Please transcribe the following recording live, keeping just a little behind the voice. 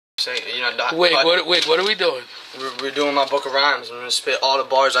Wig, what are we doing? We're doing my book of rhymes. I'm gonna spit all the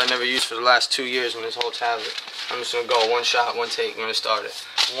bars I never used for the last 2 years on this whole tablet. I'm just gonna go one shot, one take. I'm gonna start it.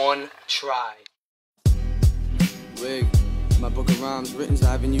 One try. Wig, my book of rhymes written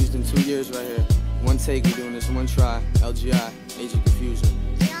I haven't used in 2 years right here. One take, we're doing this one try. L.G.I, age of confusion.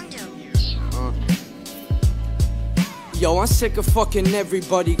 Yo, I'm sick of fucking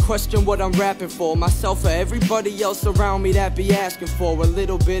everybody. Question what I'm rapping for. Myself or everybody else around me that be asking for a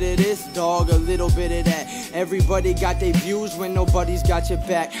little bit of this, dog, a little bit of that. Everybody got their views when nobody's got your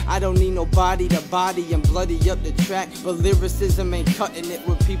back. I don't need nobody to body and bloody up the track, but lyricism ain't cutting it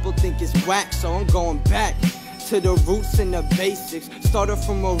what people think is whack. So I'm going back to the roots and the basics. Started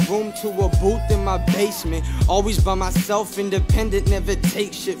from a room to a booth in my basement. Always by myself, independent, never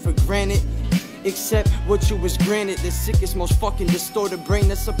take shit for granted. Except what you was granted. The sickest, most fucking distorted brain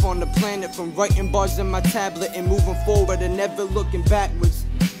that's up on the planet. From writing bars in my tablet and moving forward and never looking backwards.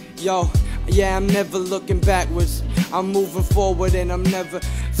 Yo, yeah, I'm never looking backwards. I'm moving forward and I'm never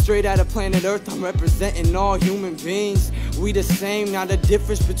straight out of planet Earth. I'm representing all human beings. We the same, not a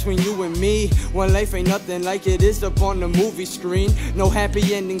difference between you and me. One life ain't nothing like it is up on the movie screen. No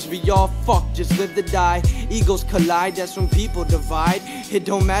happy endings, we all fuck, just live to die. Egos collide, that's when people divide. It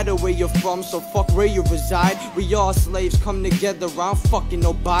don't matter where you're from, so fuck where you reside. We all slaves come together, I'm fucking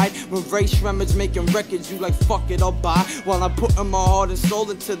abide. When Ray Shremmer's making records, you like fuck it, I'll buy. While I'm putting my heart and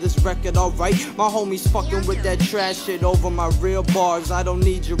soul into this record, alright. My homies fucking with that trash shit over my real bars. I don't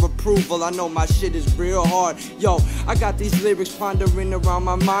need your approval, I know my shit is real hard. Yo, I got these lyrics pondering around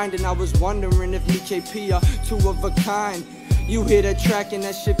my mind, and I was wondering if me KP are two of a kind. You hear the track and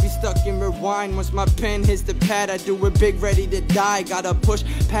that shit be stuck in rewind. Once my pen hits the pad, I do it big, ready to die. Gotta push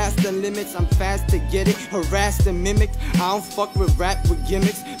past the limits, I'm fast to get it. Harassed and mimicked, I don't fuck with rap with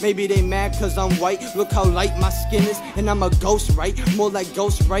gimmicks. Maybe they mad cause I'm white, look how light my skin is. And I'm a ghost, right? More like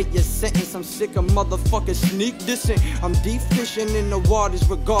ghost write your sentence. I'm sick of motherfuckers sneak dissing. I'm deep fishing in the waters,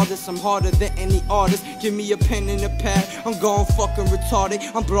 regardless, I'm harder than any artist. Give me a pen and a pad, I'm going fucking retarded.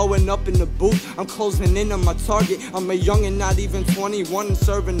 I'm blowing up in the booth, I'm closing in on my target. I'm a young and not even 21 and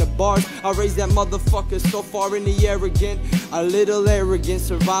serving the bars. I raise that motherfucker so far in the air again. A little arrogant,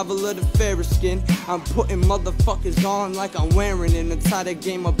 survival of the fairest skin. I'm putting motherfuckers on like I'm wearing it and tie the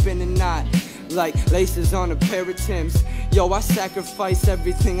game up in a knot like laces on a pair of Timbs. Yo, I sacrifice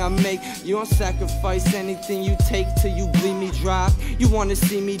everything I make. You don't sacrifice anything you take till you bleed me dry. You wanna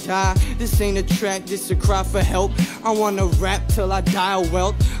see me die? This ain't a track, this a cry for help. I wanna rap till I die of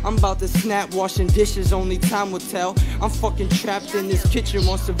wealth. I'm about to snap, washing dishes, only time will tell. I'm fucking trapped in this kitchen,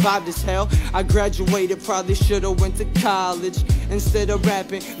 won't survive this hell. I graduated, probably should've went to college. Instead of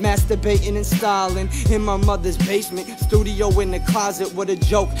rapping, masturbating and styling in my mother's basement. Studio in the closet, what a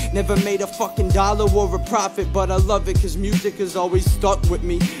joke. Never made a fucking dollar or a profit, but I love it cause music has always stuck with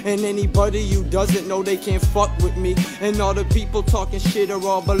me. And anybody who doesn't know they can't fuck with me. And all the people talking shit are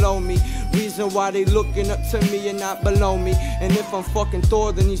all below me. Reason why they looking up to me and not below me. And if I'm fucking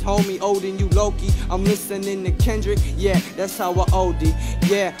Thor, then he's homie, Odin, you Loki. I'm listening to Kendrick, yeah, that's how I OD.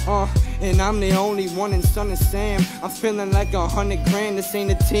 Yeah, and I'm the only one in Son of Sam. I'm feeling like 100 grand, this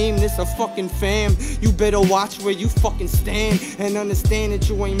ain't a team, this a fucking fam. You better watch where you fucking stand and understand that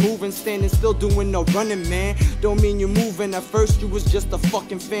you ain't moving, standing still doing no running, man. Don't mean you're moving, at first you was just a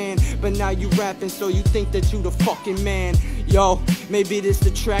fucking fan, but now you rapping so you think that you the fucking man. Yo, maybe this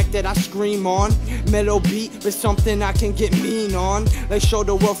the track that I scream on. Mellow beat, but something I can get mean on. Like show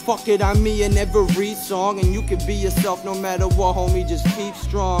the world, fuck it, I'm me in every song. And you can be yourself no matter what, homie, just keep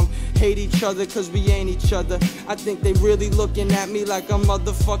strong. Hate each other cause we ain't each other. I think they really looking at me like I'm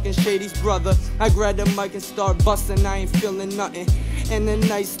motherfucking Shady's brother. I grab the mic and start busting, I ain't feeling nothing. And the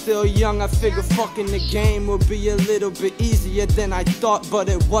night's still young, I figure fucking the game would be a little bit easier than I thought, but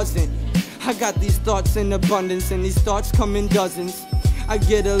it wasn't. I got these thoughts in abundance and these thoughts come in dozens. I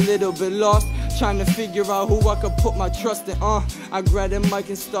get a little bit lost, trying to figure out who I could put my trust in. I grab the mic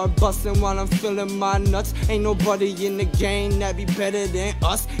and start busting while I'm feeling my nuts. Ain't nobody in the game that be better than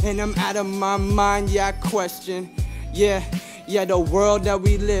us. And I'm out of my mind, yeah, I question. Yeah, the world that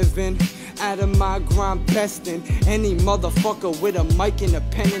we live in. Out of my grind, besting any motherfucker with a mic and a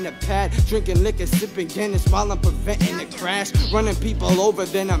pen and a pad. Drinking liquor, sipping Guinness while I'm preventing a crash. Running people over,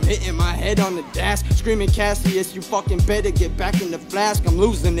 then I'm hitting my head on the dash. Screaming Cassius, you fucking better get back in the flask, I'm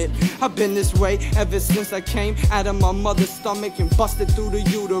losing it. I've been this way ever since I came out of my mother's stomach and busted through the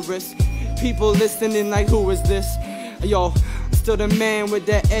uterus. People listening like, who is this? Yo, still the man with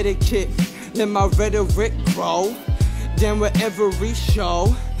that etiquette. Let my rhetoric grow. Then with every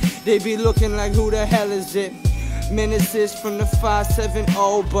show, they be looking like, who the hell is it? menaces from the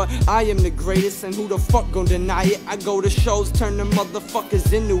 570, but I am the greatest, and who the fuck gon' deny it? I go to shows, turn the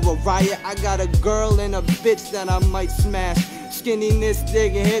motherfuckers into a riot. I got a girl and a bitch that I might smash. Skinniness,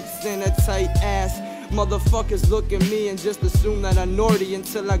 big hips, and a tight ass. Motherfuckers look at me and just assume that I'm naughty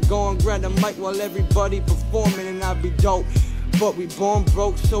until I go and grab the mic while everybody performing, and I be dope. But we born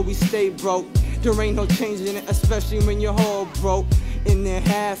broke, so we stay broke. There ain't no changing it, especially when your whole broke in their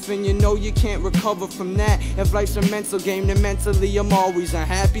half, and you know you can't recover from that. If life's a mental game, then mentally I'm always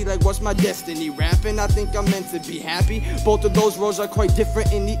unhappy. Like, what's my destiny? Rapping? I think I'm meant to be happy. Both of those roads are quite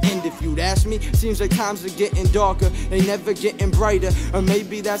different in the end, if you'd ask me. Seems like times are getting darker, they never getting brighter. Or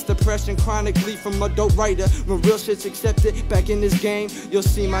maybe that's depression chronically from a dope writer. When real shit's accepted back in this game, you'll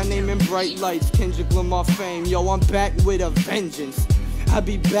see my name in bright lights, Kendrick Lamar fame. Yo, I'm back with a vengeance. I'll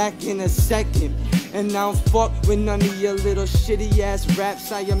be back in a second. And I don't fuck with none of your little shitty ass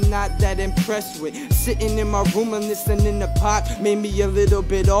raps I am not that impressed with. Sitting in my room and listening to pop made me a little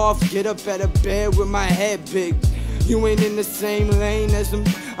bit off. Get up out of bed with my head big. You ain't in the same lane as them.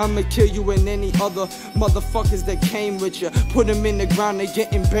 I'ma kill you and any other motherfuckers that came with you. Put them in the ground, they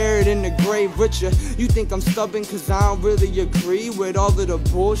getting buried in the grave with you. You think I'm stubborn cause I don't really agree with all of the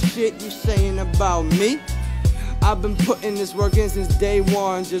bullshit you saying about me? I've been putting this work in since day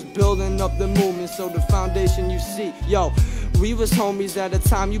one, just building up the movement, so the foundation you see. Yo, we was homies at the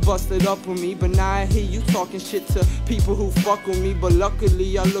time you busted up with me, but now I hear you talking shit to people who fuck with me. But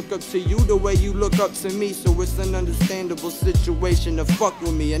luckily I look up to you the way you look up to me, so it's an understandable situation to fuck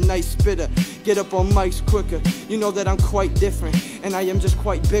with me. A nice spitter, get up on mics quicker. You know that I'm quite different, and I am just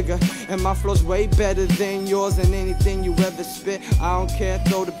quite bigger, and my flow's way better than yours and anything you ever spit. I don't care,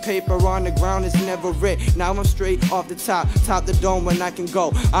 throw the paper on the ground, it's never writ. Now I'm straight off the top the dome when I can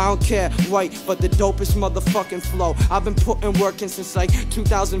go. I don't care, white, but the dopest motherfucking flow. I've been putting work in since like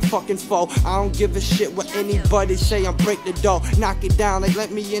 2004. I don't give a shit what anybody say. I break the dough, knock it down, like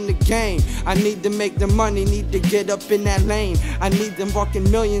let me in the game. I need to make the money, need to get up in that lane. I need them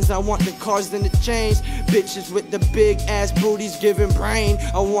fucking millions, I want the cars and the chains. Bitches with the big ass booties giving brain.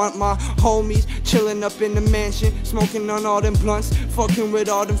 I want my homies chilling up in the mansion, smoking on all them blunts, fucking with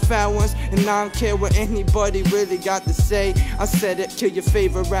all them fat ones. And I don't care what anybody really got to say. I said it to your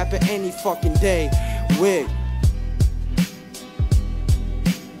favorite rapper any fucking day. Wig.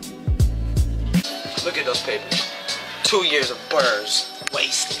 Look at those papers. 2 years of burrs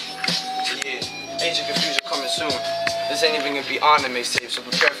wasted. Yeah, Age of Confusion coming soon. This ain't even gonna be on the mixtape, so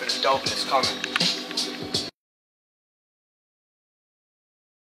prepare for the dopeness coming.